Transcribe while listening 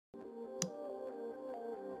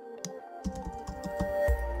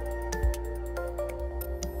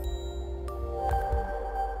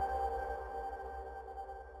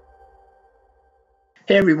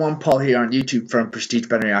Hey everyone, Paul here on YouTube from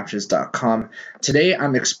PrestigeBinaryOptions.com. Today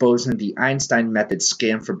I'm exposing the Einstein method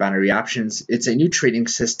scam for binary options. It's a new trading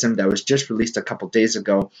system that was just released a couple days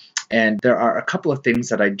ago, and there are a couple of things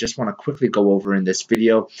that I just want to quickly go over in this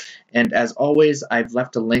video. And as always, I've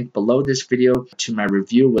left a link below this video to my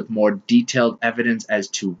review with more detailed evidence as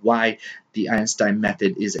to why the Einstein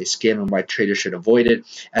method is a scam and why traders should avoid it,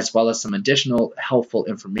 as well as some additional helpful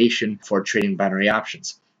information for trading binary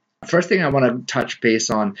options. First thing I want to touch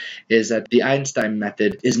base on is that the Einstein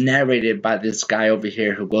method is narrated by this guy over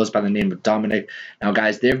here who goes by the name of Dominic. Now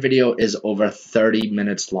guys, their video is over 30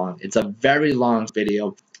 minutes long. It's a very long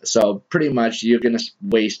video, so pretty much you're going to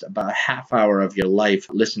waste about a half hour of your life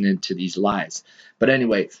listening to these lies. But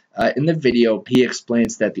anyway, in the video, he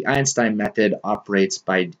explains that the Einstein method operates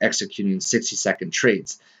by executing 60-second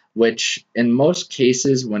trades, which in most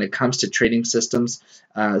cases when it comes to trading systems,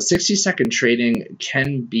 60-second trading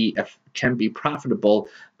can be profitable,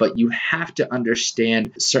 but you have to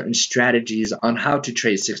understand certain strategies on how to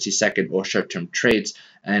trade 60-second or short-term trades,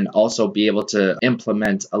 and also be able to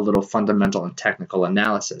implement a little fundamental and technical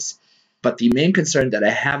analysis. But the main concern that I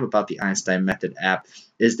have about the Einstein method app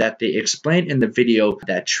is that they explain in the video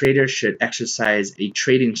that traders should exercise a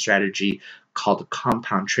trading strategy called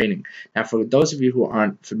compound trading. Now, for those of you who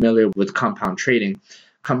aren't familiar with compound trading,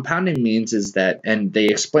 compounding means is that, and they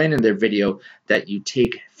explain in their video, that you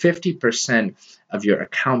take 50% of your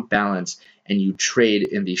account balance and you trade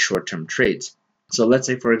in these short-term trades. So let's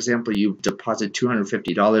say, for example, you deposit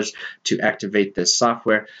 $250 to activate this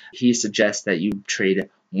software. He suggests that you trade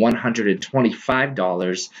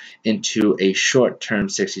 $125 into a short-term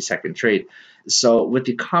 60-second trade. So with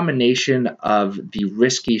the combination of the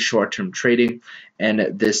risky short-term trading and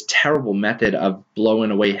this terrible method of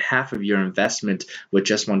blowing away half of your investment with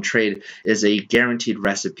just one trade is a guaranteed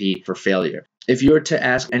recipe for failure. If you were to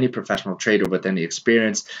ask any professional trader with any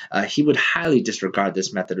experience, he would highly disregard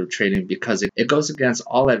this method of trading because it goes against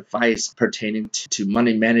all advice pertaining to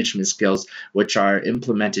money management skills, which are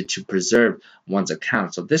implemented to preserve one's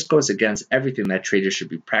account. So this goes against everything that traders should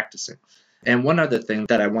be practicing. And one other thing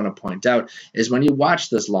that I want to point out is when you watch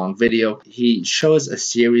this long video, he shows a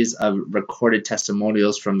series of recorded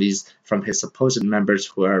testimonials from his supposed members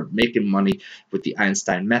who are making money with the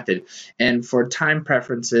Einstein method. And for time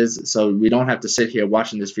preferences, so we don't have to sit here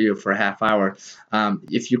watching this video for a half hour,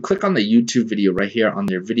 if you click on the YouTube video right here on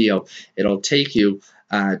their video, it'll take you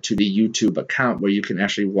to the YouTube account where you can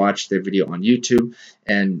actually watch their video on YouTube,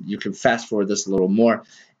 and you can fast forward this a little more.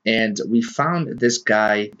 And we found this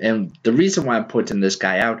guy, and the reason why I'm pointing this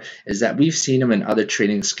guy out is that we've seen him in other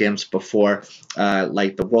trading scams before,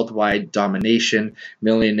 like the Worldwide Domination,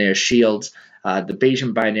 Millionaire Shields, the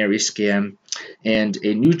Bayesian binary scam, and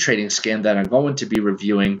a new trading scam that I'm going to be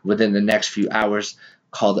reviewing within the next few hours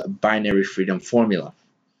called Binary Freedom Formula.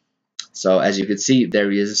 So as you can see, there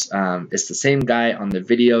he is. It's the same guy on the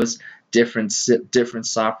videos, different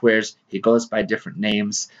softwares. He goes by different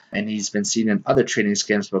names, and he's been seen in other trading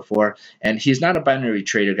scams before. And he's not a binary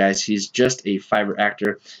trader, guys. He's just a Fiverr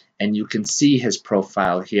actor, and you can see his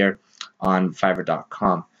profile here on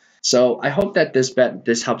Fiverr.com. So I hope that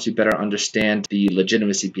this helps you better understand the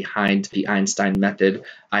legitimacy behind the Einstein method.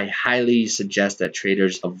 I highly suggest that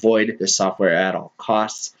traders avoid this software at all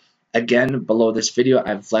costs. Again, below this video,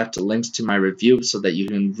 I've left links to my review so that you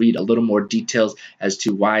can read a little more details as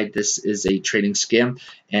to why this is a trading scam.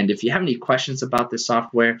 And if you have any questions about this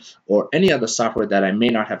software or any other software that I may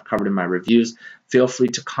not have covered in my reviews, feel free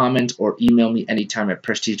to comment or email me anytime at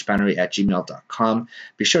prestigebinary@gmail.com.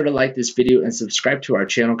 Be sure to like this video and subscribe to our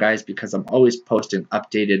channel, guys, because I'm always posting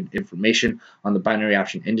updated information on the binary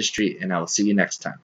option industry, and I will see you next time.